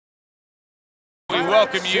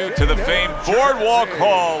welcome you to the famed Boardwalk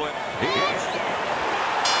Hall.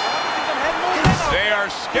 They are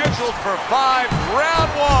scheduled for 5. Round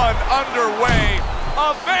 1 underway.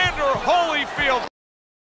 Evander Holyfield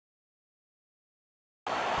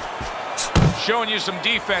showing you some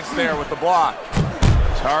defense there with the block.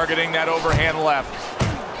 Targeting that overhand left.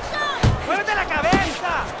 ¡Muévete la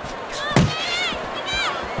cabeza!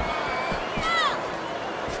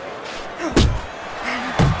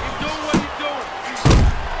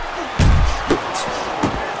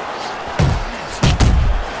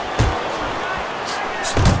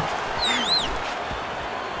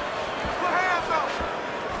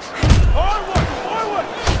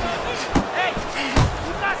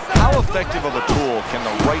 How effective of a tool can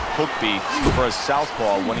the right hook be for a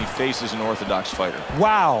southpaw when he faces an orthodox fighter?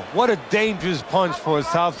 Wow, what a dangerous punch for a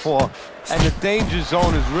southpaw. And the danger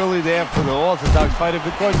zone is really there for the orthodox fighter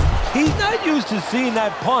because he's not used to seeing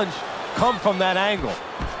that punch come from that angle.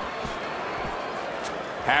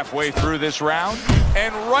 Halfway through this round,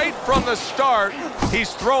 and right from the start,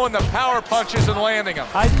 he's throwing the power punches and landing them.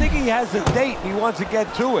 I think he has a date and he wants to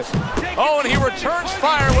get to it. Oh, and he returns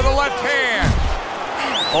fire with a left hand.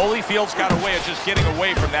 Holyfield's got a way of just getting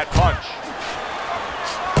away from that punch.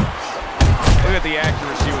 Look at the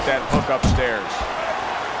accuracy with that hook upstairs.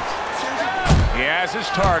 He has his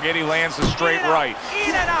target. He lands the straight right.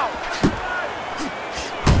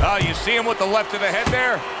 Oh, you see him with the left of the head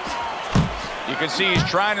there? You can see he's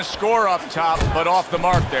trying to score up top, but off the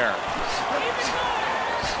mark there.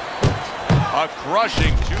 A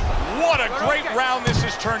crushing two. What a great round this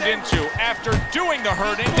has turned into. After doing the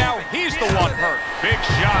hurting, now he's the one hurt. Big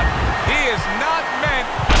shot. He is not meant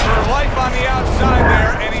for life on the outside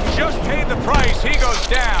there, and he just paid the price. He goes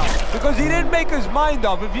down. Because he didn't make his mind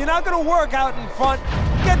up. If you're not going to work out in front,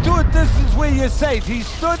 get to a distance where you're safe. He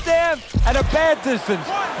stood there at a bad distance.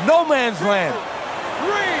 No man's land. 3,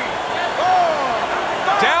 4,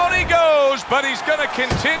 5. Down he goes, but he's going to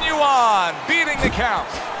continue on, beating the count.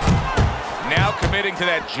 Now committing to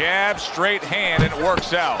that jab, straight hand, and it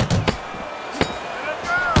works out.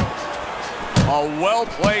 A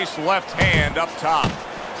well-placed left hand up top.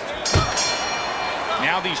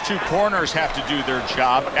 Now these two corners have to do their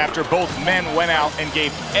job after both men went out and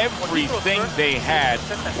gave everything they had.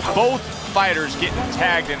 Both fighters getting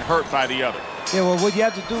tagged and hurt by the other. Yeah, well, what you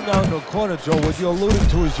have to do now in the corner, Joe, what you're alluding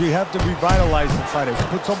to is you have to revitalize the fighter.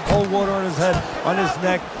 Put some cold water on his head, on his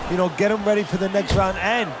neck, you know, get him ready for the next round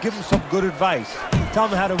and give him some good advice. Tell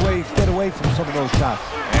him how to get away from some of those shots.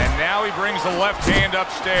 And now he brings the left hand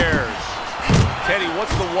upstairs. Teddy,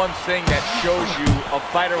 what's the one thing that shows you a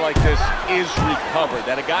fighter like this is recovered?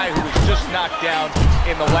 That a guy who was just knocked down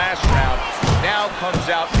in the last round now comes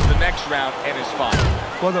out to the next round and is fine.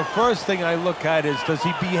 Well, the first thing I look at is, does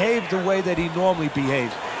he behave the way that he normally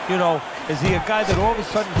behaves? You know, is he a guy that all of a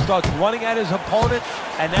sudden starts running at his opponent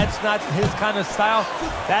and that's not his kind of style?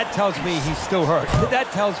 That tells me he's still hurt.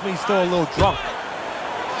 That tells me he's still a little drunk.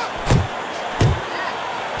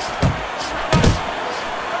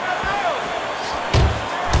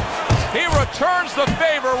 He returns the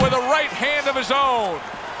favor with a right hand of his own.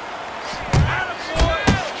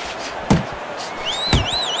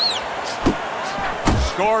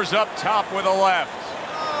 Scores up top with a left.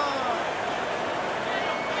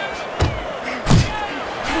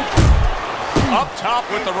 Up top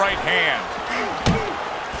with the right hand.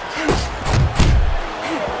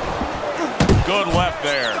 Good left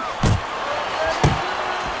there.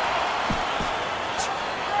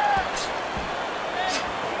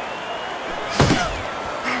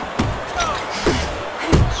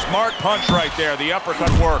 Smart punch right there. The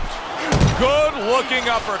uppercut worked. Good looking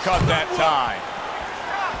uppercut that time.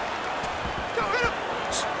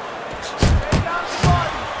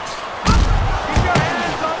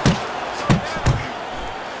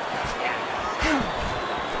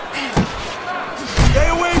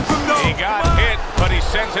 He got hit, but he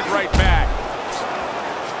sends it right back.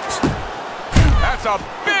 That's a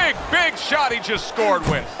big, big shot he just scored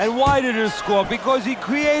with. And why did he score? Because he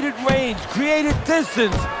created range, created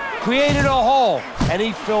distance, created a hole, and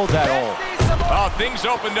he filled that hole. Oh, things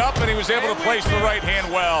opened up, and he was able to place the right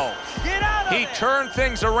hand well. He turned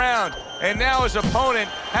things around, and now his opponent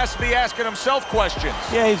has to be asking himself questions.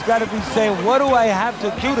 Yeah, he's got to be saying, what do I have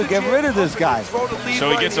to do to get rid of this guy? So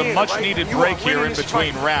he gets a much-needed break here in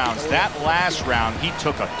between rounds. That last round, he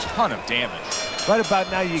took a ton of damage. Right about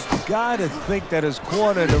now, you got to think that his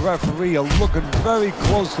corner and the referee are looking very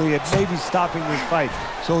closely at maybe stopping this fight.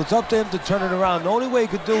 So it's up to him to turn it around. The only way he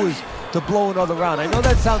could do is to blow another round. I know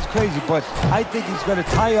that sounds crazy, but I think he's going to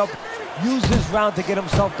tie up, use this round to get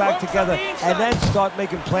himself back together, and then start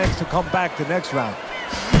making plans to come back the next round.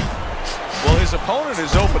 Well, his opponent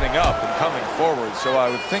is opening up and coming forward, so I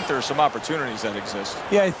would think there are some opportunities that exist.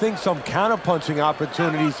 Yeah, I think some counter-punching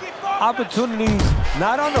opportunities. Opportunities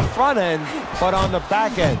not on the front end, but on the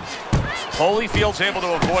back end. Holyfield's able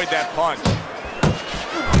to avoid that punch.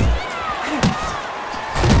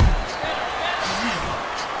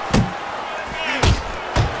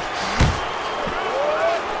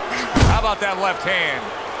 How about that left hand?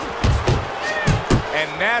 And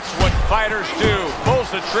that's what fighters do. Pulls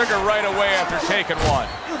the trigger right away after taking one.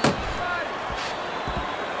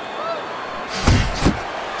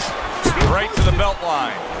 Right to the belt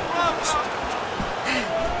line.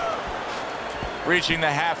 Reaching the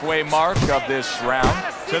halfway mark of this round.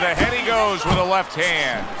 To the head he goes with a left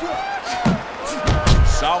hand.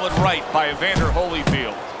 Solid right by Evander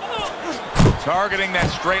Holyfield. Targeting that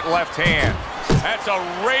straight left hand. That's a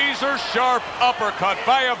razor-sharp uppercut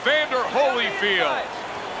by Evander Holyfield.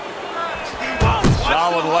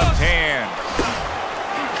 Solid left hand.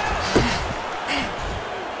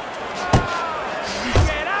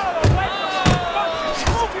 Get out of the way.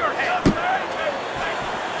 Move your head.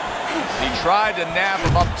 He tried to nab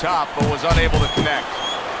him up top, but was unable to connect.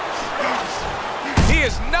 He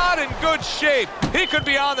is not in good shape. He could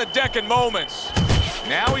be on the deck in moments.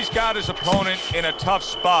 Now he's got his opponent in a tough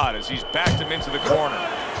spot as he's backed him into the corner.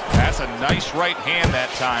 That's a nice right hand that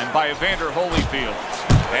time by Evander Holyfield.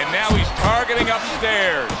 And now he's targeting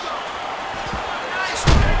upstairs.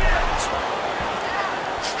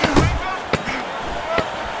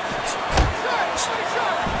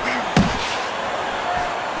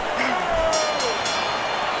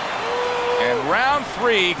 And round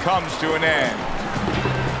 3 comes to an end.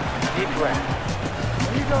 Deep breath.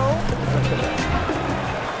 Here you go.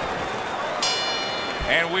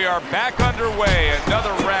 And we are back underway,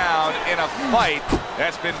 another round in a fight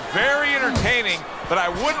that's been very entertaining, but I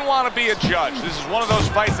wouldn't want to be a judge. This is one of those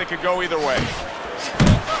fights that could go either way.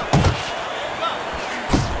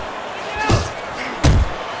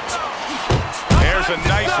 There's a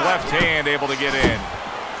nice left hand able to get in.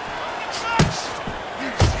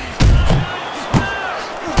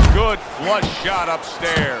 Good flush shot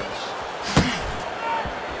upstairs.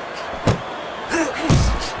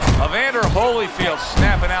 Evander Holyfield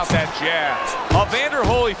snapping out that jab. Evander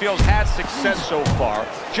Holyfield's had success so far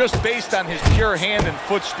just based on his pure hand and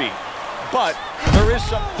foot speed. But there is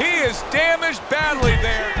some... He is damaged badly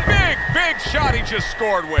there. Big shot he just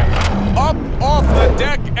scored with. Up off the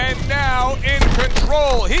deck and now in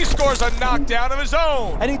control. He scores a knockdown of his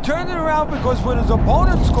own. And he turned it around because when his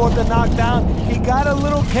opponent scored the knockdown, he got a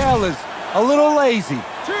little careless, a little lazy.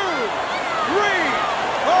 2, 3,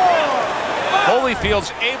 4.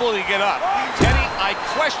 Holyfield's able to get up. Teddy, I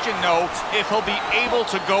question, though, if he'll be able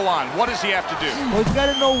to go on. What does he have to do? Well, he's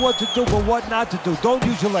got to know what to do, but what not to do. Don't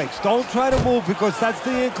use your legs. Don't try to move because that's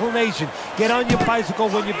the inclination. Get on your bicycle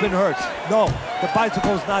when you've been hurt. No, the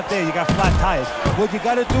bicycle's not there. You got flat tires. What you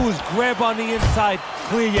got to do is grab on the inside,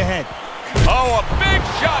 clear your head. Oh, a big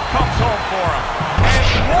shot comes home for him.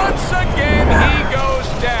 And once again, he goes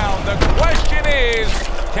down. The question is,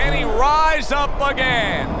 can he rise up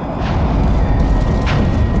again?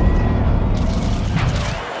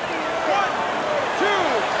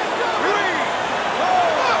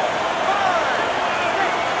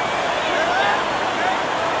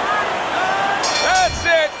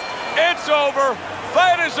 It's over.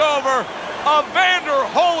 Fight is over. Evander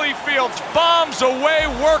Holyfield's bombs away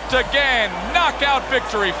worked again. Knockout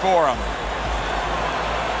victory for him.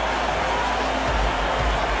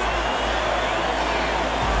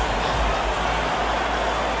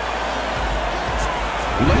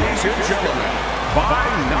 Ladies and gentlemen, by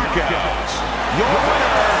knockouts, your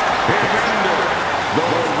winner, Evander the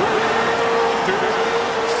Holyfield.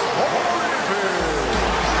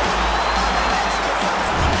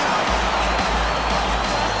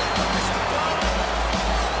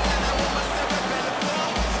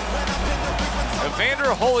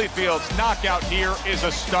 Evander Holyfield's knockout here is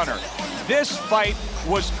a stunner. This fight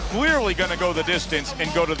was clearly going to go the distance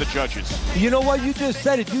and go to the judges. You know what? You just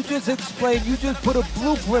said it. You just explained. You just put a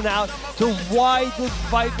blueprint out to why this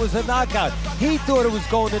fight was a knockout. He thought it was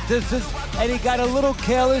going the distance, and he got a little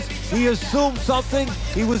careless. He assumed something.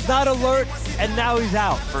 He was not alert, and now he's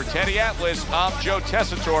out. For Teddy Atlas, I'm Joe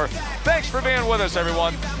Tessitore. Thanks for being with us,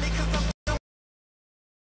 everyone.